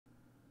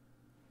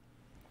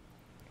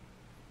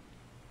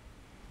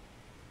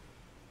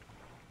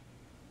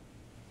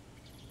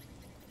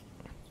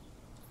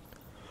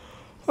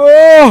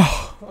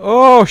Oh!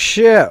 Oh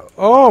shit!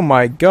 Oh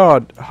my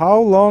god! How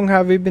long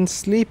have we been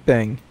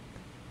sleeping?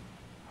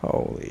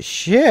 Holy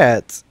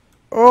shit!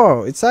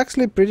 Oh, it's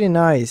actually pretty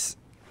nice.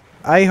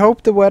 I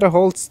hope the weather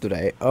holds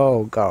today.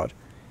 Oh god.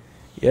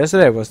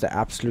 Yesterday was the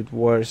absolute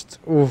worst.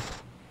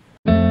 Oof.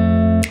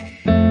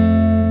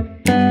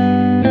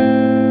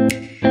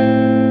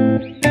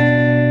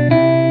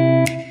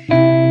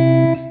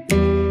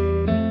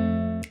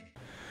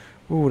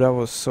 Ooh, that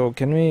was so...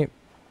 Can we...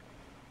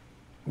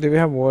 Do we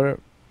have water?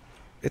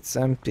 It's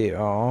empty.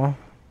 Oh.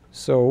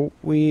 So,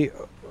 we...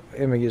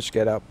 Let me just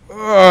get up.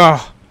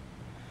 Ugh!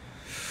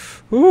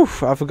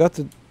 Oof, I forgot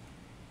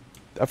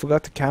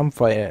the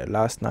campfire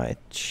last night.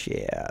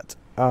 Shit.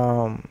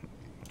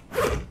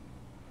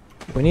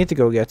 We need to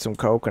go get some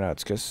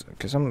coconuts, cause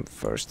I'm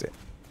thirsty.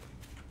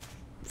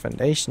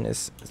 Foundation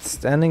is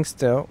standing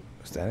still,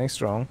 standing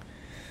strong.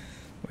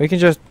 We can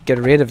just get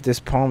rid of this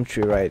palm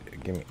tree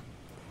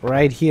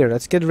right here.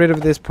 Let's get rid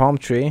of this palm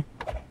tree.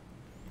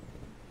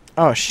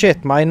 Oh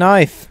shit, my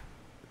knife.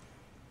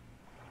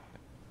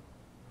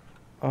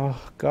 Oh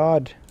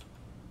god.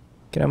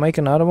 Can I make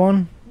another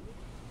one?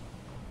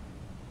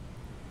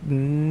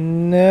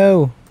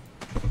 No.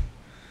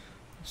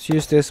 Let's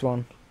use this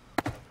one.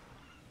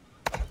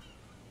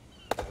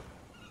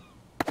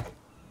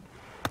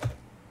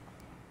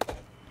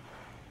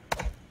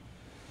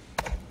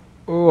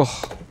 Ugh.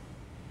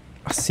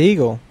 A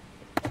seagull.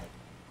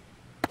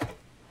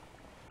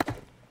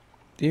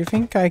 Do you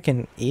think I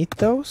can eat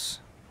those?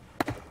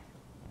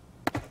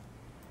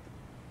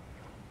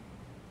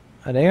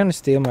 Are they gonna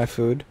steal my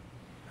food?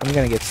 I'm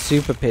gonna get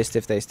super pissed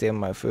if they steal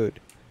my food.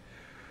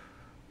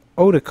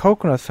 Oh, the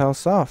coconut fell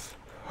off.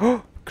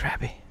 Oh,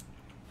 crabby.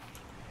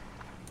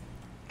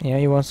 Yeah,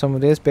 you want some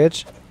of this,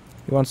 bitch?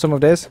 You want some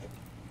of this?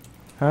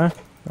 Huh?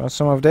 You want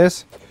some of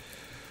this?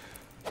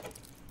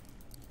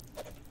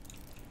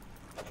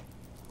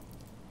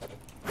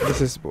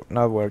 This is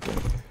not working.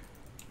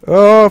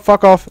 Oh,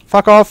 fuck off!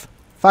 Fuck off!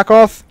 Fuck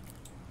off!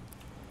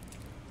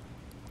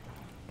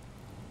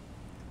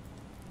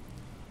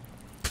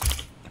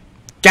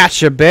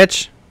 Gotcha,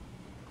 bitch!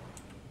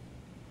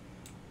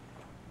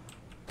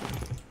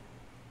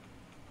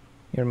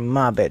 You're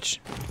my bitch.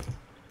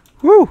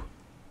 Woo!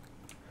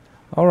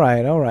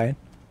 Alright, alright.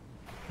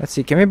 Let's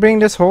see, can we bring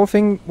this whole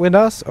thing with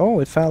us? Oh,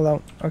 it fell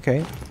out.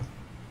 Okay.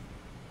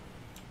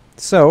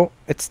 So,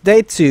 it's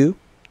day 2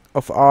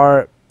 of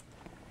our,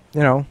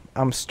 you know,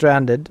 I'm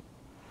stranded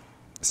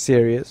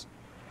series.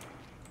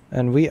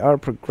 And we are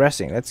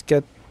progressing. Let's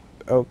get...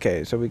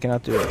 Okay, so we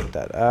cannot do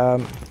that.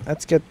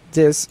 Let's get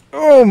this.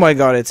 Oh my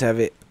god, it's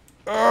heavy.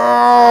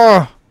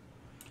 Oh!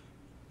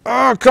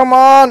 Oh, come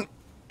on!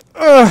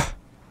 Ugh!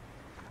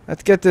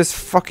 Let's get this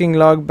fucking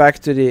log back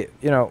to the,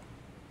 you know,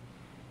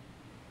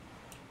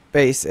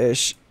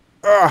 base-ish.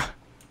 Ugh!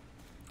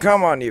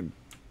 Come on, you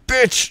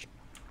bitch!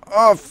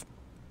 Off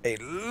a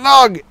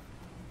log!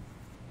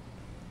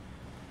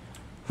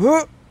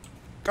 Huh?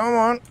 Come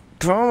on,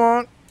 come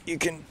on. You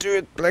can do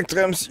it, Black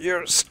Drums.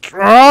 You're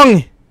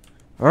strong!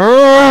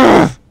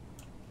 Ugh!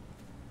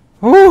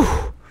 Whew!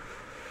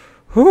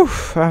 Whew!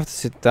 I have to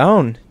sit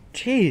down.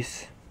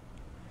 Jeez.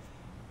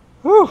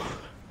 Whew!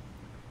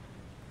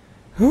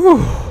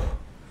 Whew!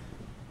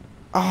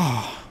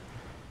 Ah.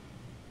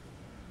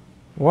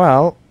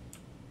 Well,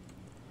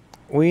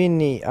 we all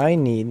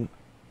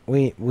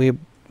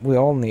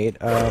need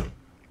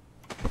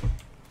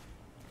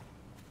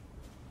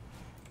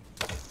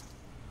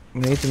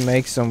we need to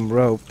make some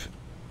rope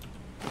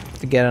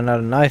to get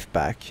another knife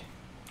back.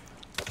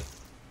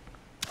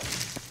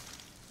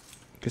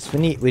 Because we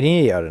need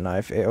the other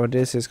knife, or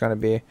this is gonna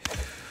be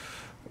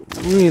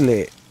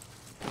really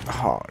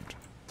hard.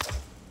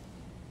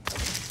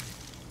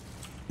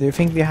 Do you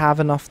think we have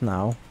enough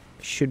now?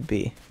 Should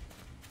be.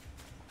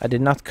 I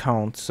did not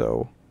count,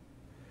 so...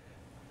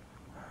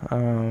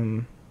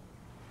 Oh,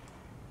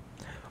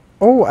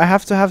 I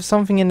have to have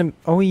something in the...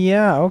 Oh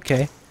yeah,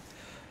 okay.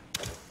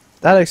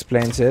 That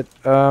explains it.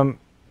 Let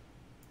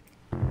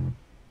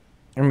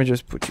me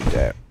just put you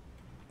there.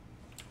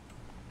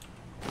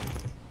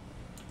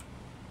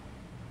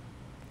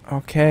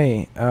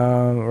 Okay,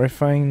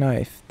 refining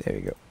knife. There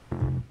we go.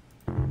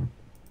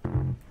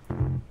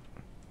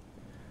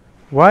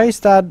 Why is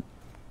that?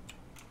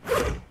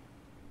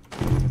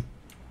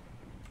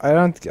 I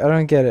don't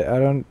get it. I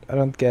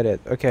don't get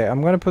it. Okay,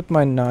 I'm gonna put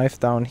my knife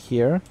down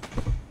here.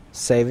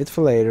 Save it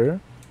for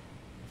later.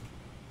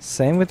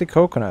 Same with the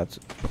coconut.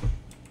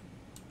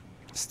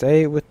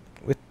 Stay with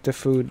the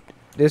food.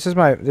 This is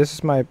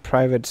my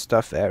private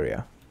stuff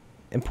area.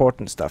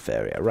 Important stuff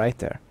area right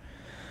there.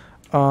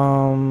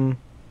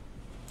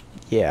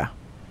 Yeah.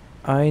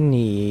 I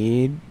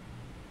need...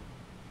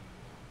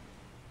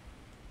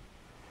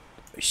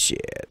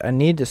 Shit. I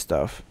need the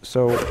stuff.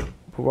 So,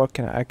 what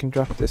can I can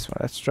drop this one.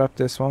 Let's drop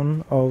this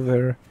one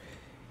over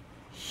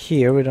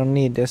here. We don't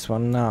need this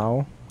one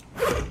now.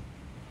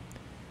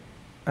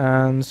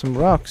 And some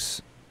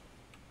rocks.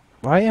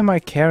 Why am I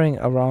carrying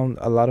around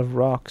a lot of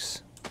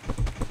rocks?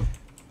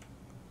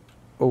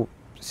 Oh,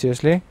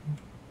 seriously?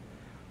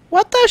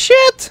 What the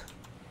shit?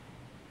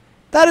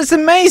 That is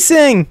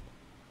amazing!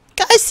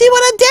 Guys, see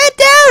what I did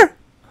there?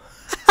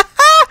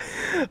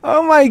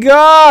 Oh my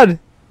god!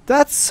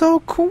 That's so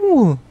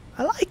cool!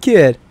 I like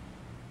it!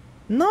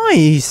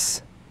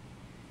 Nice!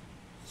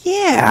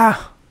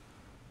 Yeah!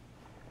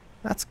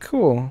 That's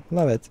cool.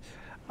 Love it.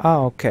 Ah,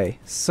 okay.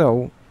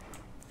 So,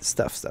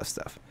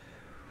 stuff.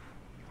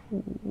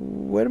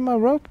 Where did my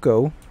rope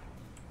go?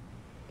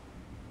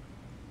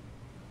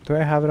 Do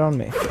I have it on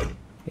me?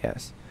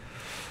 Yes.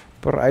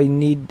 But I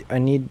need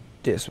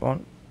this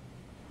one.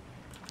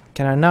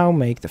 Can I now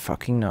make the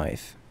fucking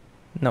knife?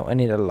 No, I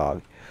need a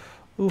log.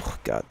 Ooh,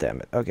 god damn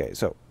it. Okay,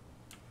 so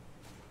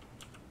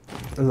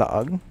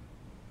log.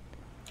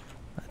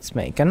 Let's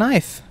make a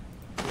knife.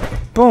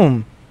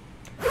 Boom.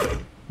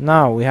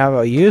 Now we have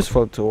a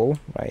useful tool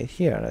right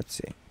here. Let's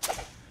see.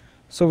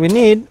 So we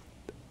need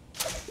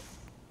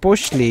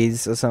bush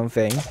leaves or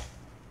something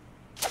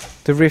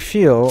to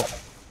refuel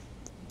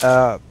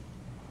our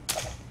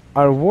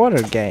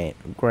water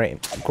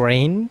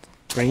grained,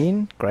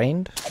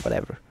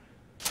 whatever.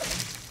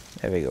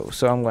 There we go.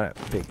 So I'm gonna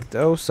pick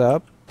those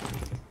up.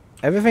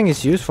 Everything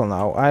is useful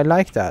now. I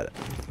like that.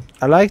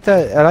 I like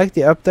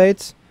the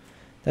updates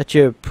that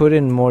you put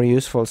in more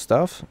useful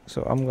stuff.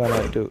 So I'm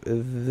gonna do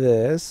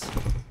this.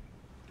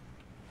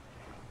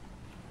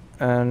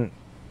 And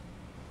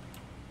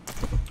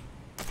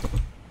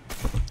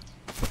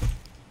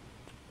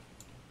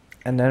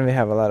then we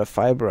have a lot of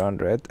fiber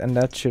under it, and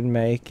that should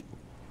make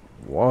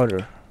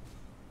water.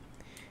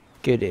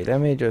 Goody. Let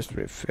me just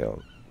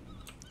refill.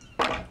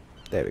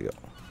 There we go.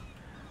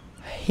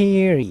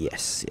 Here,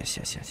 yes.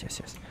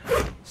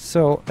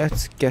 So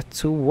let's get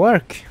to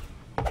work.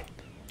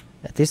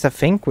 At least I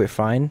think we're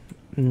fine.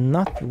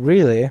 Not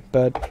really,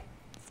 but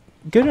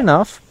good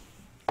enough.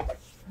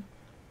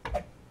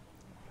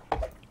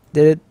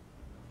 Did it?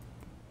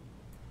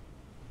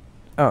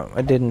 Oh,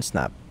 I didn't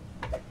snap.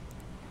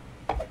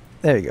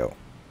 There you go.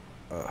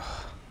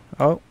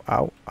 Oh,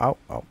 ow.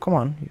 Come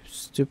on, you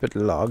stupid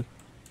log.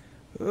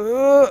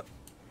 No.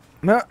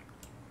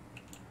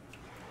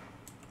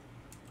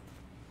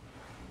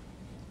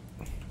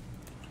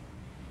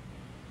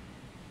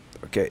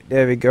 Okay,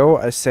 there we go.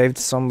 I saved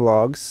some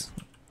logs.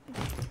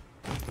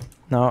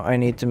 Now I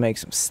need to make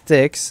some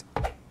sticks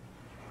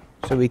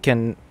so we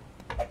can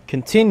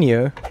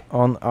continue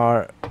on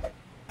our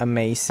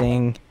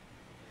amazing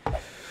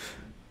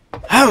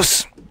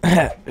house.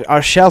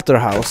 Our shelter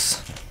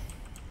house.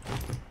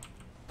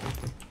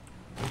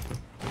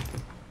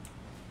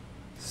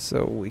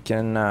 So we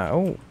can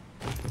oh,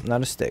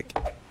 not a stick.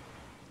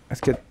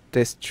 Let's get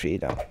this tree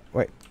down.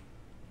 Wait,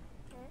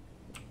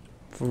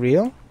 for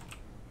real?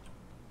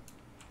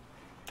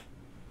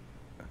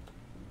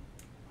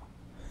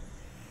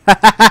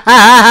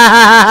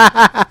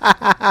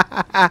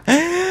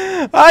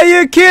 Are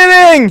you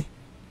kidding?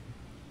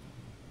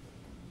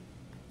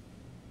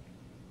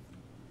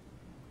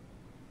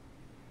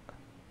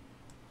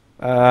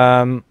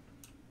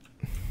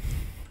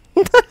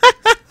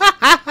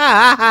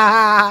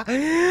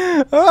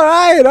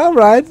 All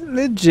right,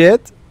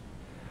 legit.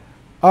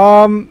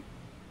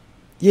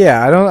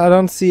 Yeah, I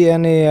don't see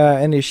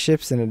any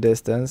ships in the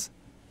distance.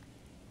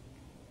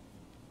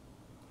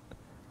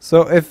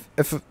 So if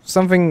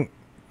something,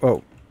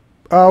 oh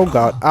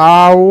god,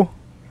 ow.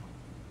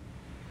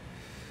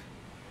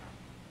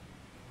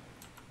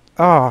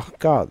 Oh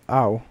god,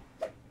 ow.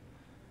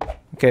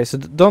 Okay, so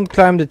don't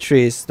climb the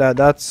trees.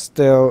 That's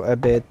still a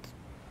bit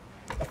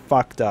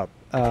fucked up.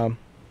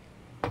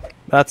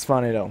 That's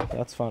funny though.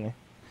 That's funny.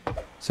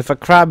 So if a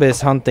crab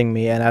is hunting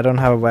me and I don't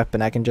have a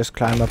weapon, I can just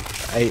climb up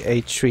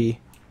a tree,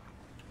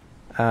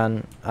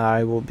 and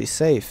I will be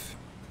safe,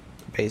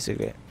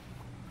 basically.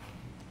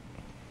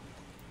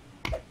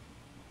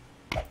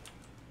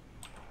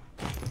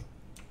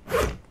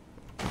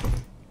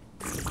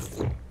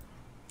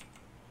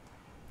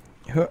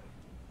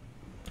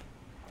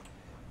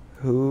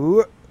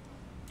 Who?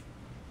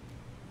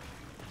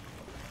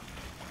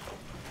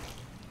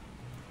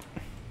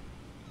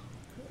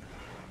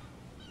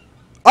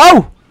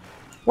 Oh!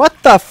 What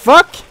the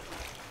fuck?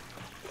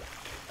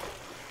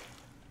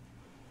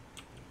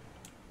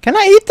 Can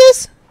I eat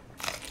this?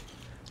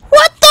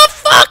 What the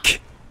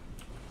fuck?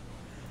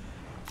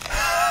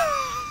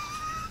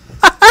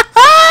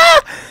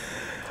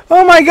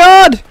 Oh my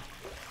god!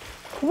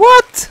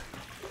 What?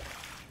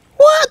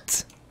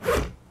 What?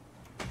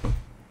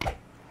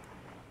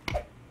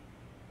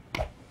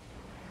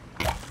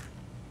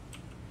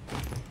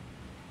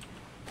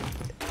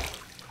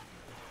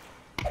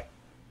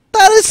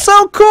 That is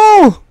so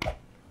cool!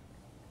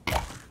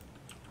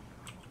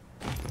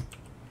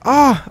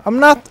 Ah, I'm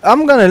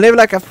gonna live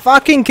like a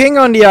fucking king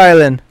on the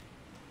island.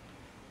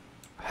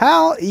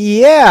 Hell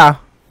yeah!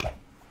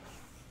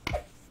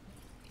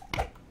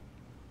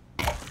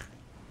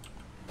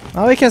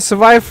 Now we can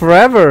survive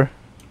forever.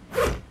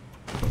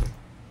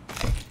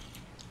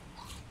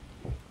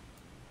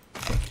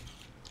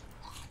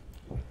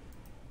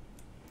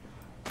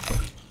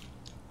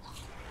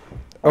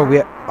 Oh, we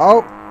are,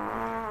 oh.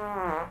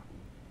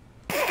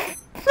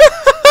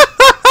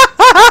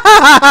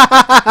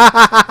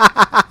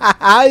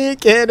 Are you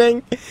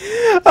kidding?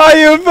 Are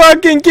you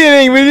fucking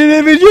kidding?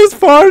 Did we just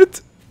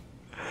fart?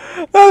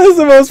 That is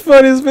the most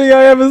funniest thing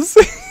I ever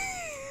seen.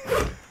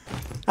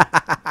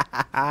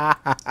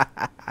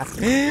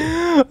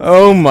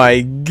 Oh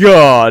my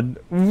god.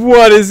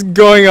 What is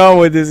going on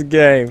with this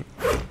game?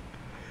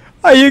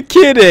 Are you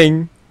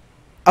kidding?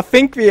 I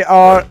think we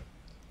are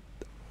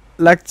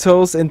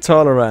lactose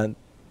intolerant.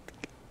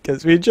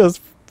 Because we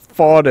just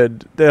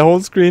farted. The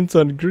whole screen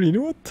turned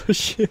green. What the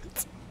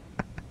shit?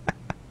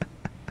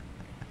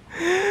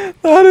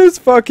 That is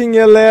fucking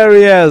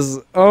hilarious.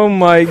 Oh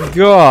my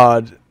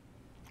god.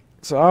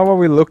 So how are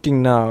we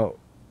looking now?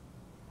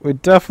 We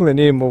definitely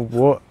need more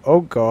water. Oh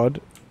god.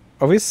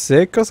 Are we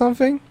sick or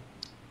something?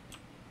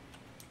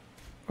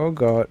 Oh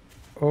god.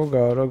 Oh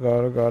god, oh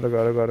god, oh god, oh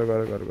god, oh god, oh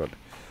god, oh god, oh god.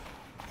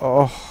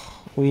 Oh,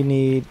 we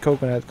need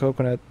coconut,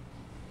 coconut.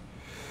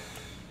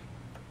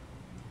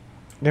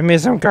 Give me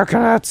some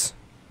coconuts.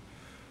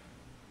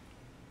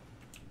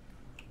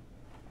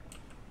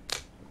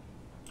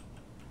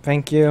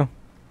 Thank you.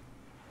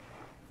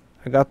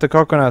 I got the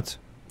coconut.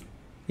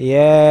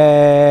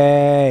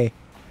 Yay!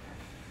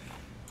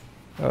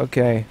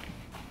 Okay.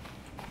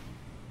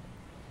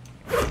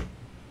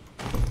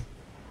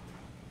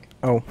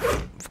 Oh,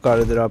 forgot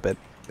to drop it.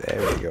 There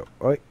we go.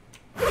 Oi.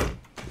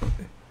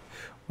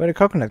 Where'd the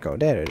coconut go?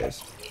 There it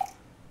is.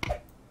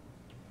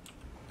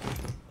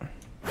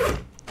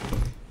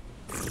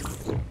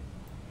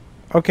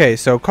 Okay,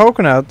 so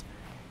coconut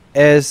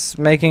is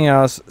making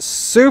us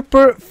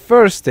super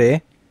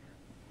thirsty,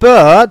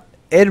 but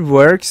it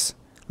works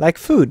like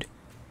food.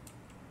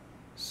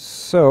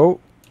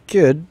 So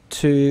good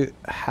to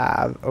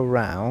have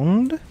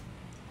around.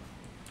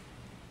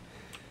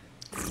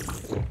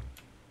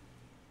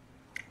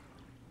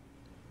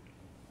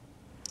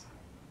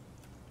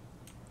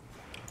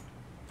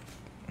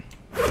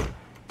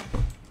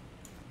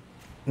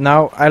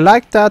 Now I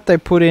like that they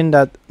put in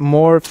that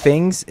more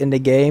things in the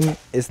game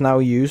is now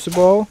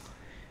usable,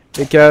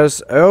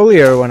 because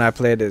earlier when I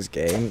played this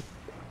game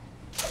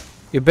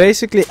you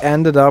basically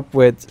ended up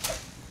with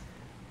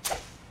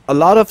a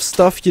lot of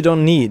stuff you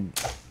don't need.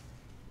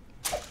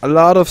 A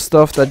lot of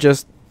stuff that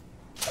just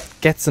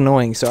gets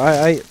annoying. So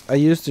I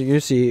used to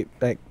usually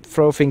like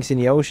throw things in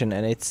the ocean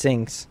and it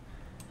sinks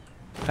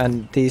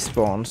and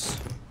despawns.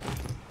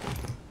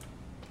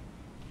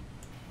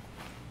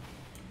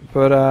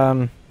 But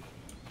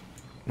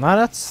now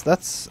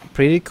that's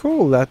pretty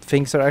cool that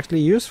things are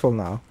actually useful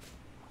now.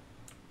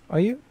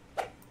 Are you?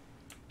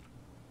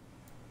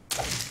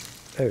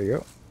 There we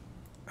go.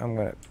 I'm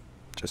gonna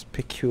just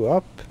pick you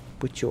up,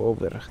 put you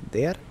over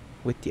there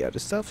with the other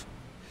stuff.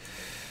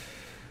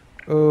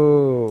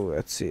 Oh,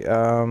 let's see.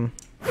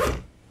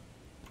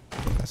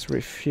 Let's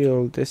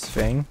refuel this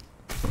thing.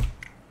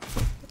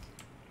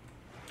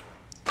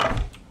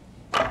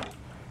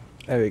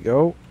 There we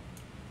go.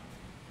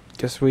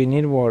 Because we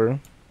need water.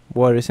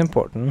 Water is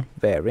important,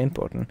 very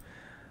important.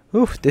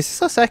 Oof, this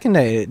is a second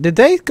day. The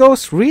day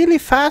goes really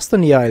fast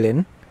on the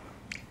island.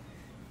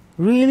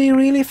 Really,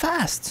 really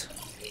fast.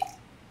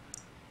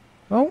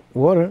 Oh,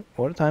 water.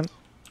 Water time.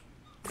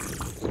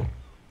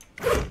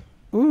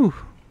 Ooh.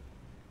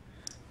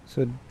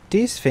 So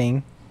this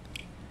thing,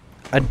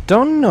 I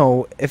don't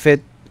know if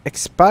it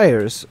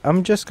expires.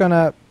 I'm just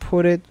gonna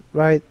put it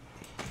right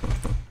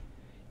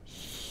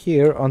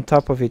here on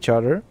top of each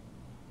other.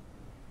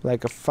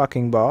 Like a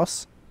fucking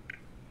boss.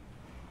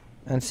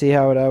 And see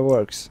how that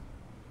works.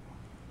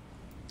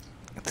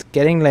 It's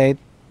getting late.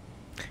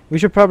 We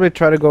should probably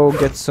try to go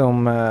get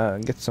some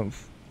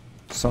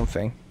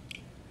something.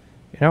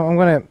 You know, I'm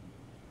gonna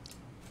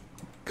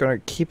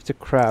keep the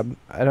crab.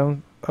 I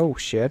don't. Oh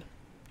shit!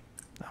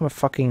 I'm a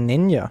fucking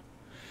ninja.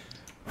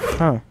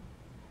 Huh.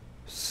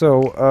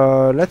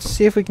 So let's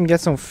see if we can get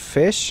some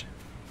fish.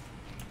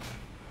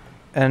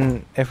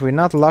 And if we're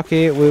not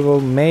lucky, we will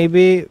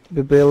maybe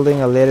be building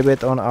a little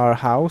bit on our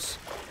house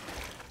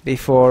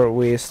before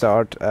we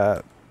start.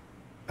 I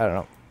don't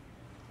know.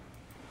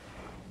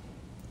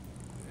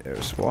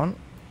 There's one.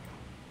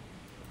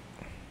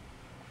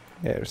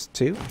 There's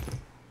two.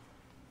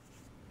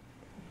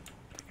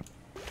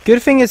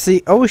 Good thing it's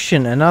the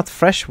ocean and not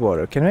fresh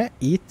water. Can I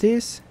eat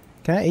this?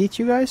 Can I eat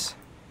you guys?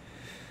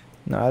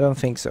 No, I don't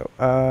think so.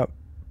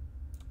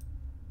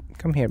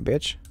 Come here,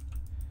 bitch.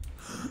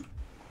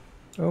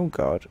 Oh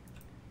god.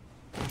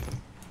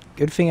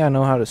 Good thing I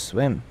know how to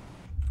swim.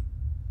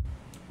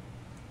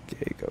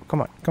 There you go.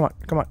 Come on, come on,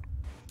 come on.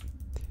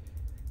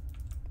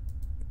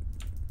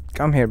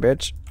 Come here,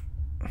 bitch.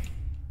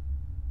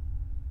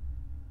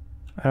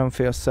 I don't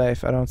feel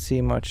safe. I don't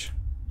see much.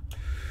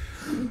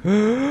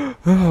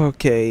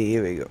 Okay,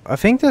 here we go. I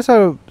think there's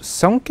a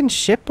sunken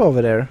ship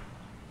over there.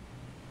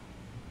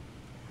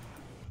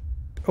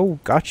 Oh,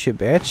 gotcha,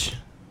 bitch.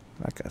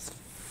 Like a...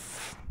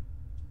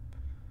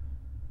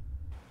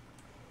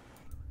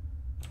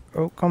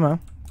 Oh, come on.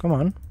 Come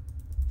on.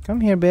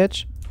 Come here,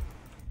 bitch.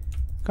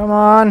 Come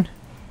on.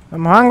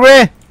 I'm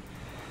hungry.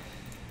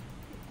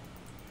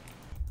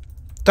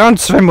 Don't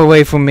swim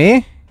away from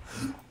me.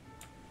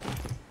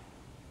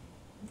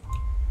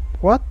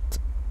 What?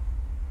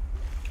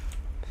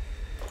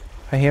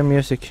 I hear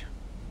music.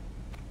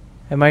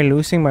 Am I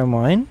losing my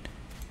mind?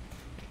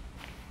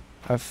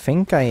 I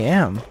think I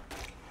am.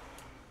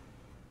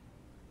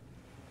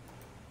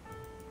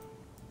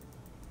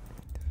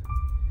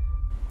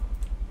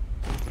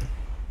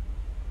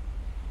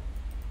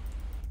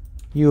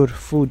 Your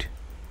food.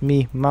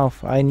 Me,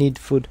 mouth. I need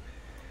food.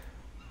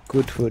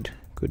 Good food.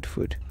 Good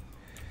food.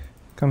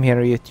 Come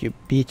here, you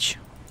bitch.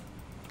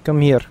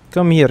 Come here.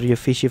 Come here, you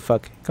fishy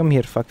fuck. Come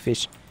here, fuck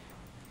fish.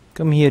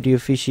 Come here, you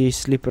fishy,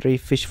 slippery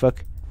fish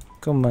fuck.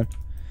 Come on.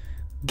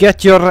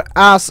 Get your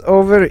ass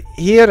over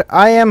here.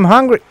 I am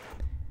hungry.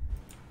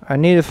 I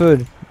need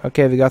food.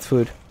 Okay, we got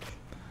food.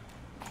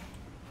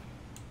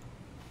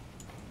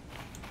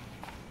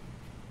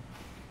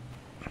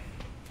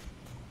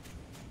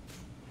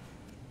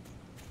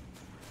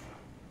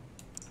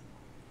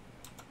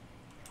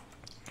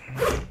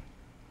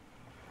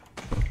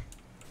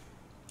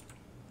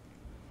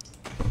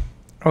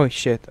 Oh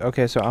shit.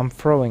 Okay, so I'm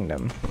throwing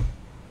them.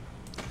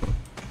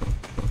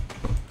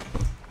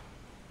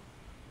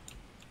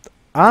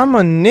 I'm a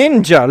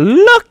ninja.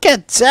 Look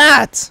at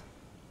that.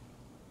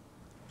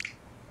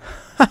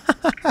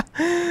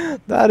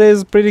 That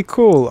is pretty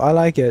cool. I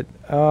like it.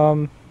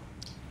 So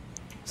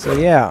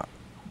yeah.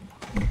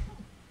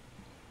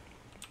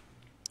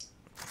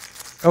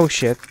 Oh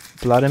shit.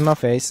 Blood in my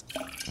face.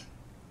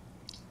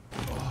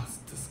 Oh, it's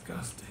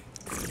disgusting.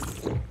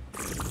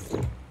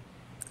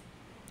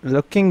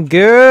 Looking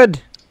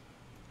good.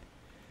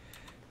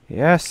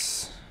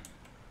 Yes.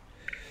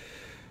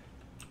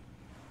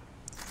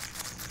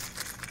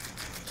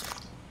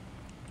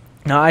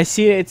 Now I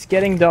see it's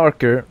getting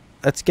darker.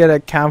 Let's get a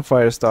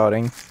campfire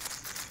starting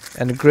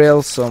and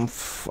grill some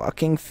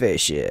fucking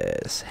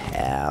fishes.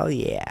 Hell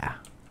yeah.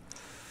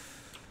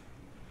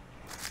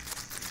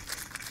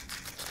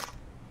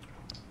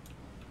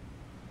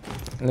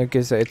 Look,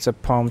 it's a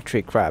palm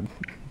tree crab.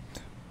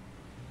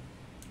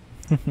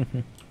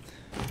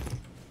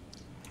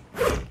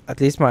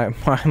 At least my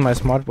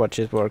smartwatch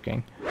is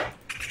working.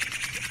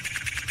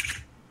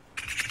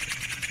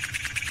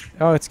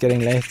 Oh, it's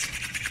getting late.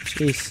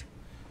 Jeez.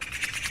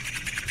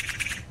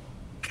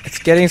 It's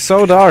getting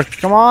so dark.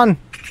 Come on.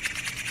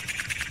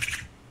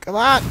 Come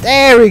on.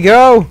 There we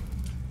go.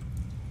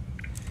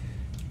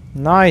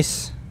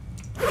 Nice.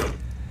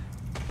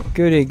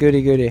 Goody,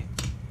 goody, goody.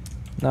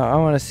 Now I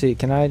want to see.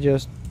 Can I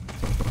just...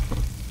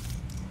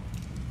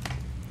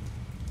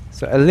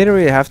 So I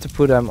literally have to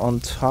put them on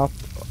top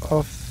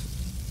of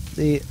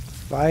the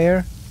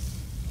fire.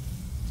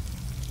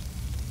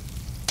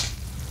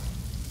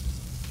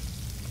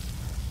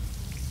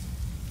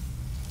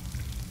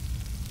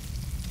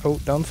 Oh,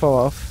 don't fall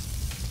off.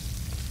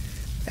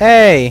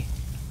 Hey!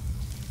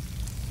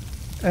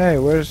 Hey,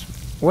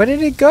 where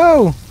did it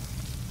go?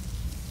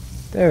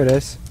 There it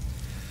is.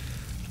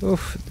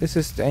 Oof, this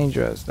is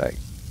dangerous. Like,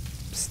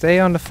 stay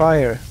on the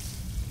fire.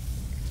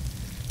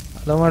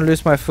 I don't want to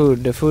lose my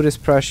food. The food is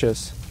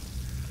precious.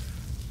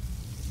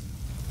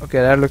 Okay,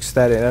 that looks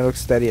steady. That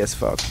looks steady as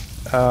fuck.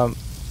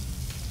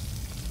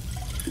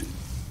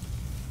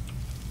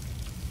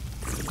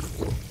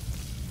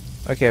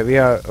 Okay, we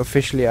are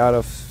officially out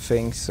of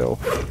things, so...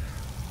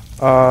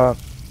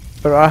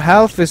 but our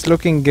health is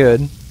looking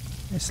good.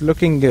 It's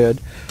looking good.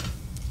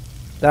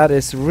 That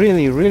is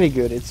really, really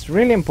good. It's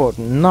really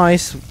important.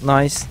 Nice,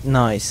 nice,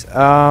 nice.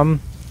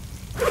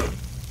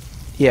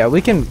 Yeah,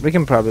 we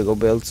can probably go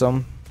build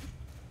some.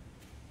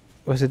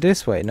 Was it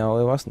this way? No,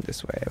 it wasn't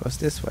this way. It was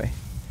this way.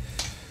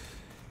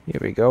 Here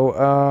we go.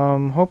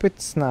 Hope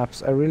it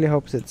snaps. I really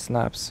hope it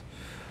snaps.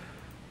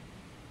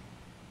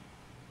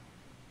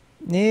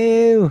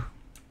 No.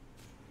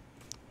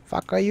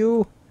 Fuck are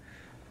you?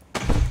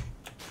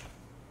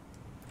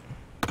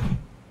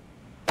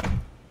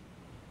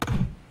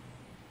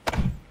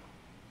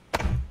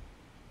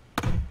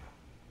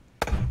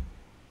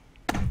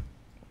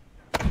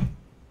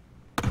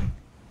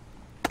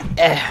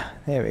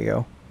 There we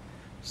go.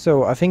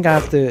 So I think I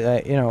have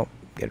to, you know,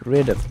 get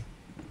rid of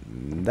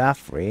that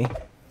free.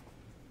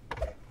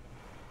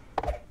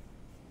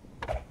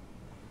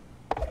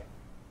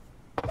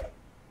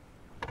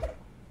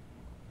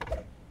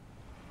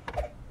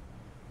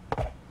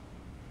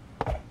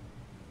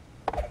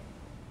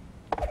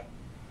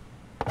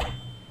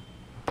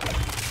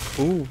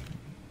 Ooh,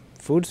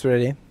 food's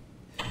ready.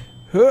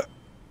 Huh.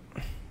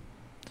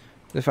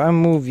 If I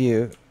move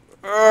you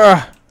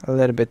a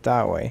little bit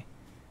that way,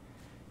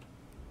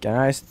 can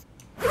I?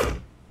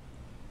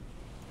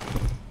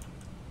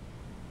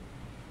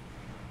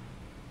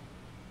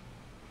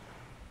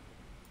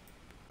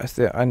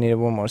 I need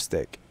one more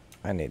stick.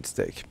 I need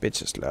stick.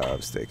 Bitches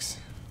love sticks.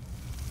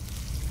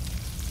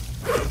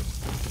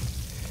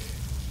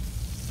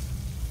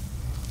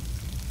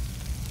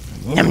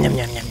 Yum yum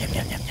yum yum yum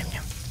yum yum yum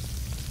yum.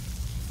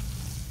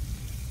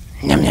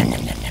 Yum yum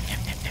yum yum yum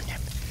yum yum yum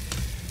yum.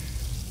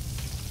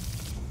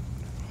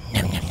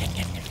 Yum yum yum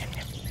yum yum yum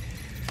yum.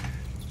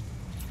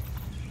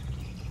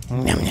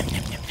 Yum yum yum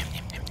yum yum yum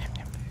yum yum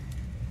yum.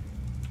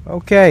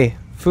 Okay,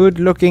 food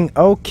looking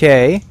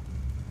okay.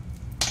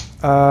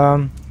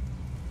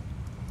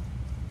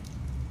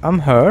 I'm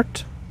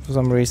hurt. for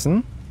some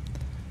reason.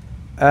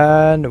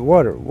 And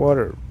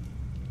water.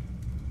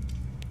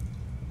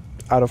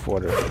 Out of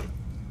water.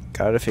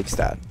 Gotta fix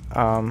that.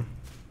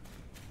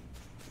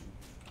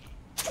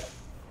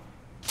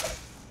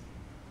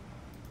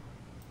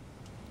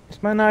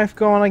 Is my knife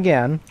going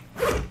again?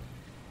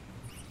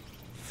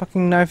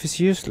 Fucking knife is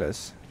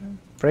useless.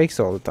 Breaks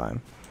all the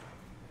time.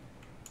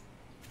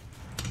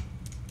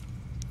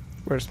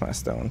 Where's my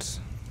stones?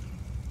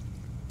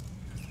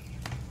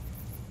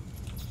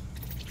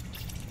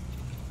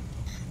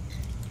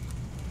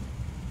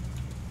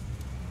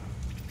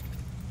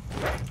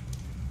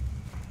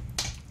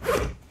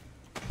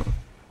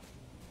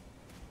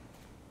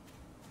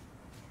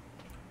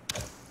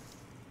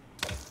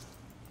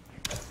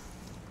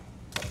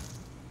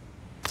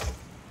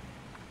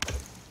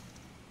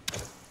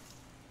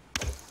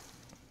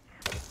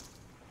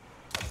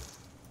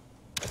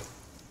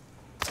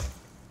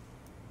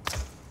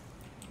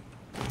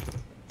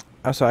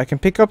 So I can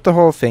pick up the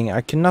whole thing.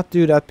 I cannot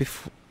do that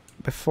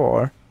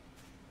before.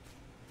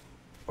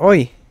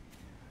 Oi!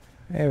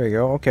 There we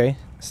go. Okay,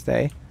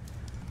 stay.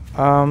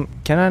 Can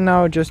I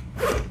now just...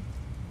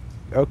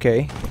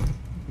 Okay.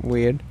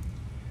 Weird.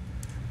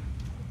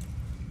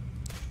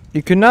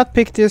 You could not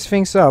pick these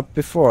things up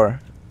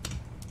before.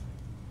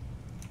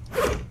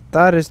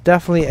 That is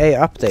definitely a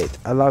update.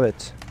 I love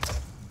it.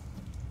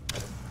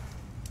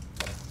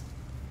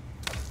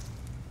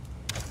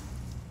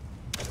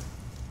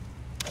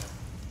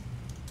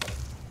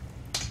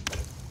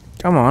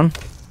 Come on.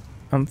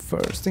 I'm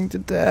thirsting to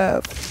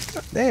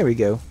death. There we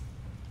go.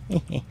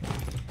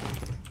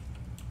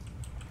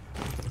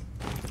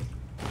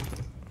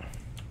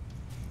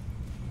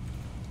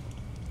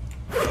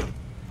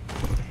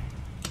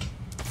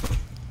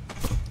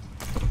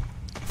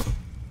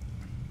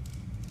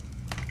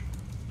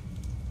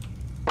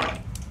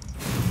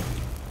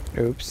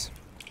 Oops.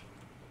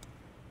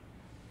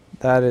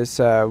 That is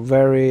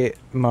very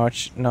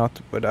much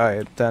not what I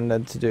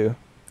intended to do.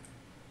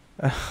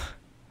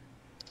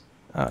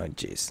 Oh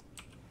jeez.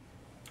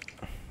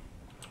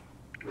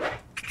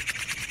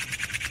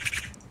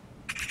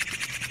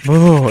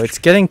 Oh, it's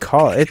getting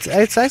cold. It's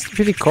actually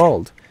pretty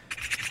cold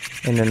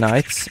in the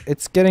nights.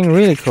 It's getting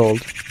really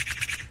cold.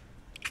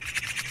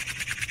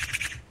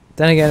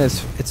 Then again,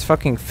 it's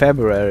fucking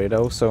February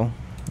though, so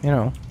you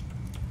know.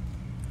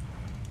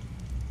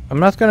 I'm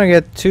not gonna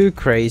get too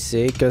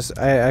crazy because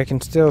I can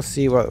still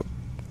see what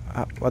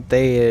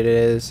day it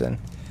is and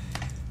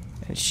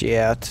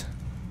shit.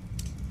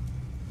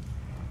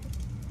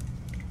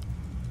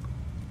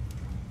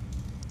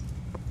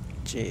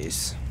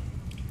 Jeez.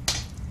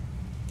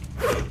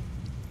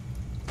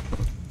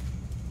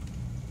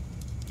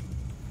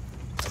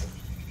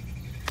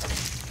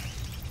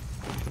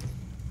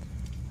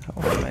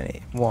 How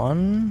many?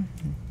 One.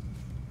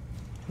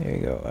 There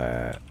you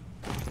go.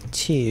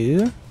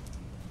 2.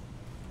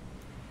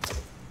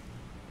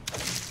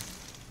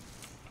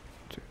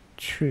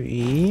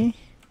 3.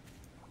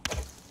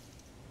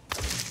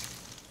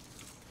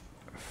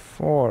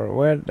 4.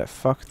 Where the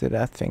fuck did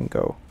that thing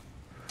go?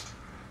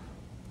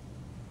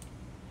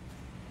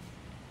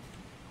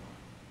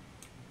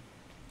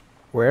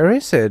 Where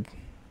is it?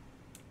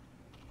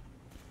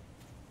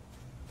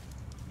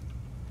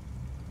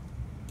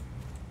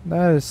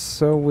 That is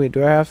so weird.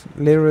 Do I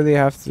literally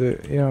have to,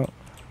 you know...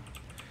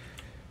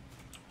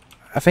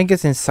 I think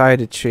it's inside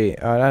the tree.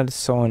 Oh, that is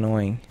so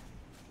annoying.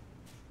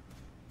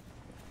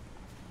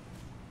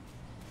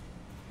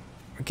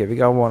 Okay, we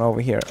got one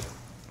over here.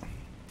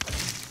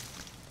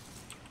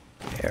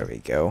 There we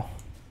go.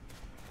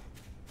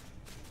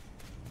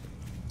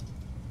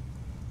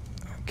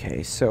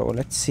 Okay, so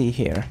let's see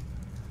here.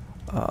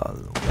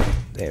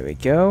 There we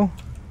go.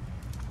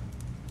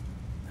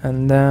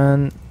 And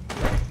then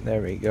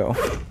there we go.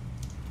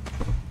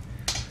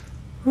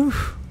 Whew.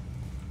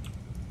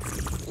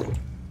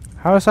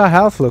 How's our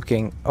health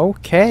looking?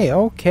 Okay,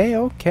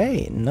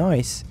 okay.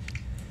 Nice.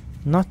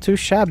 Not too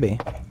shabby.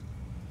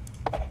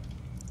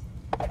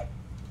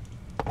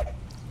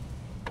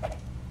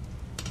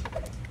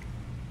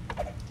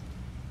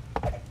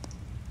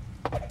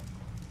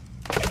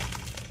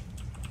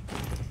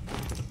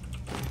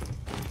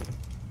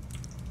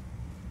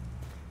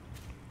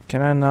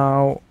 Can I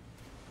now...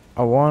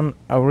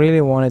 I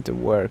really want it to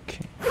work.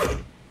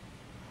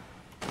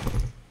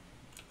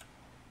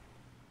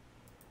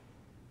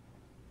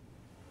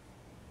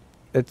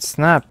 It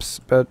snaps,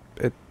 but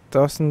it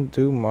doesn't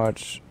do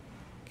much.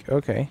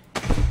 Okay.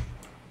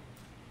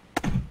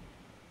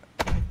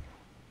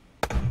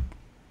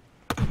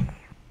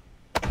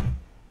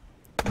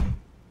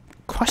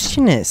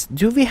 Question is,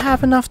 do we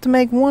have enough to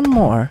make one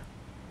more?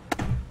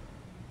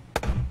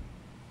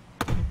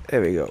 There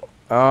we go.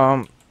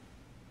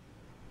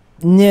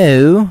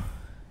 No.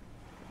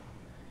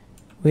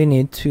 We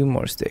need 2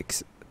 more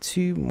sticks.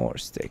 2 more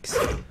sticks.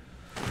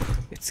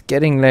 It's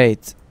getting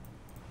late.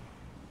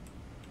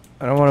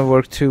 I don't want to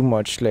work too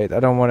much late.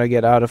 I don't want to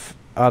get out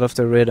of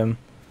the rhythm.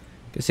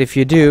 Because if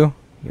you do,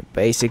 you're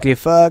basically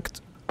fucked.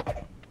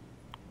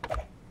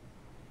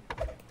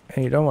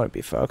 And you don't want to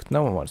be fucked.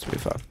 No one wants to be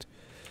fucked.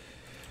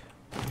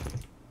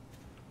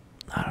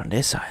 Not on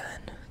this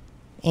island.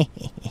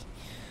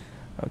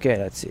 Okay,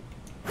 let's see.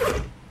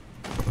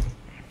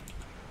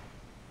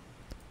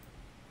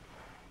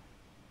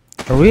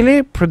 A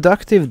really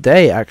productive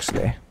day,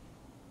 actually.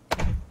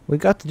 We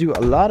got to do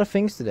a lot of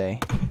things today.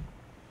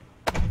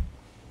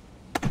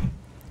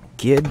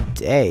 Good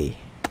day.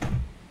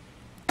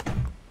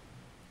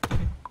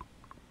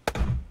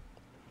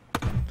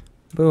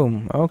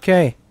 Boom.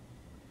 Okay.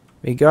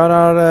 We got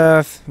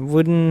our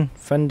wooden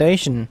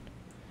foundation.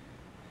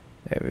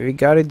 We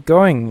got it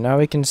going. Now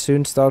we can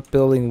soon start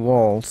building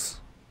walls.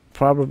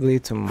 Probably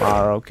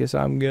tomorrow, because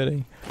I'm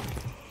getting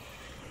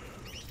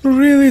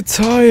really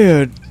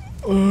tired.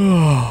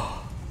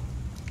 Oh.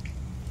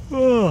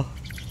 Oh.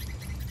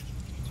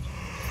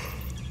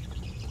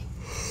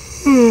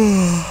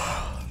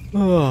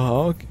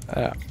 Oh,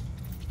 okay.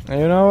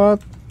 You know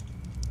what?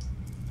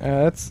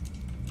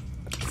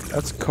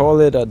 Let's call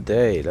it a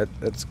day.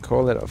 Let's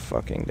call it a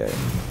fucking day.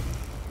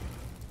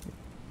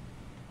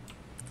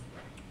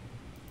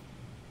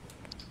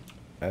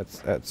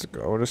 Let's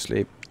go to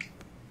sleep.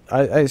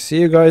 I see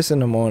you guys in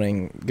the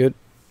morning. Good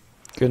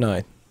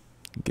night.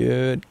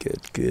 Good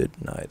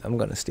night. I'm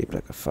gonna sleep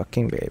like a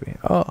fucking baby.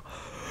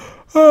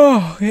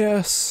 Oh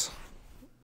yes.